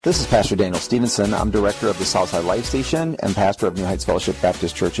This is Pastor Daniel Stevenson. I'm director of the Southside Life Station and pastor of New Heights Fellowship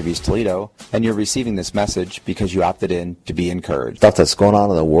Baptist Church of East Toledo, and you're receiving this message because you opted in to be encouraged. Stuff that's going on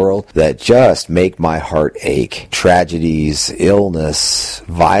in the world that just make my heart ache. Tragedies, illness,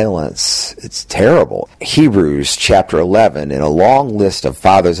 violence. It's terrible. Hebrews chapter 11, in a long list of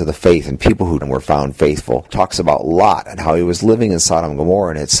fathers of the faith and people who were found faithful, talks about Lot and how he was living in Sodom and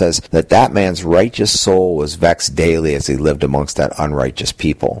Gomorrah, and it says that man's righteous soul was vexed daily as he lived amongst that unrighteous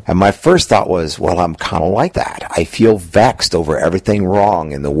people. And my first thought was, well, I'm kind of like that. I feel vexed over everything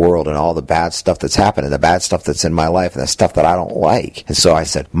wrong in the world and all the bad stuff that's happening, the bad stuff that's in my life and the stuff that I don't like. And so I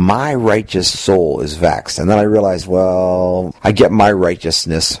said, my righteous soul is vexed. And then I realized, well, I get my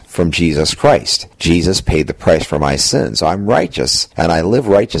righteousness from Jesus Christ. Jesus paid the price for my sins. So I'm righteous, and I live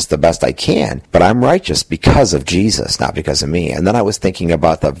righteous the best I can, but I'm righteous because of Jesus, not because of me. And then I was thinking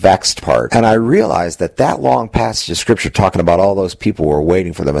about the vexed part, and I realized that long passage of Scripture talking about all those people who were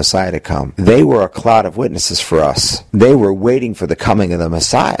waiting for the Messiah to come, they were a cloud of witnesses for us. They were waiting for the coming of the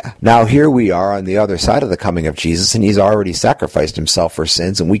Messiah. Now here we are on the other side of the coming of Jesus, and he's already sacrificed himself for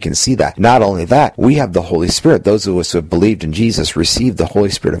sins, and we can see that. Not only that, we have the Holy Spirit. Those of us who have believed in Jesus received the Holy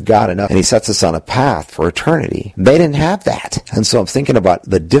Spirit of God enough, and he sets us on a path for eternity. They didn't have that. And so I'm thinking about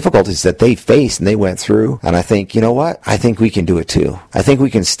the difficulties that they faced and they went through, and I think, you know what? I think we can do it too. I think we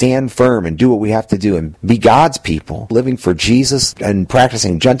can stand firm and do what we have to do and be God's people, living for Jesus and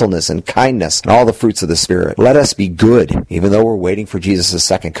practicing gentleness and kindness and all the fruits of the Spirit. Let us be good, even though we're waiting for Jesus'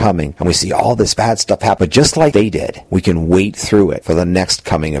 second coming, and we see all this bad stuff happen. Just like they did, we can wait through it for the next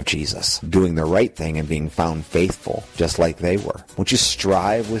coming of Jesus, doing the right thing and being found faithful, just like they were. Won't you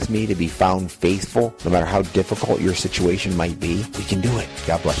strive with me to be found faithful, no matter how difficult your situation might be? We can do it.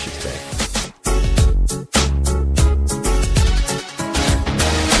 God bless you today.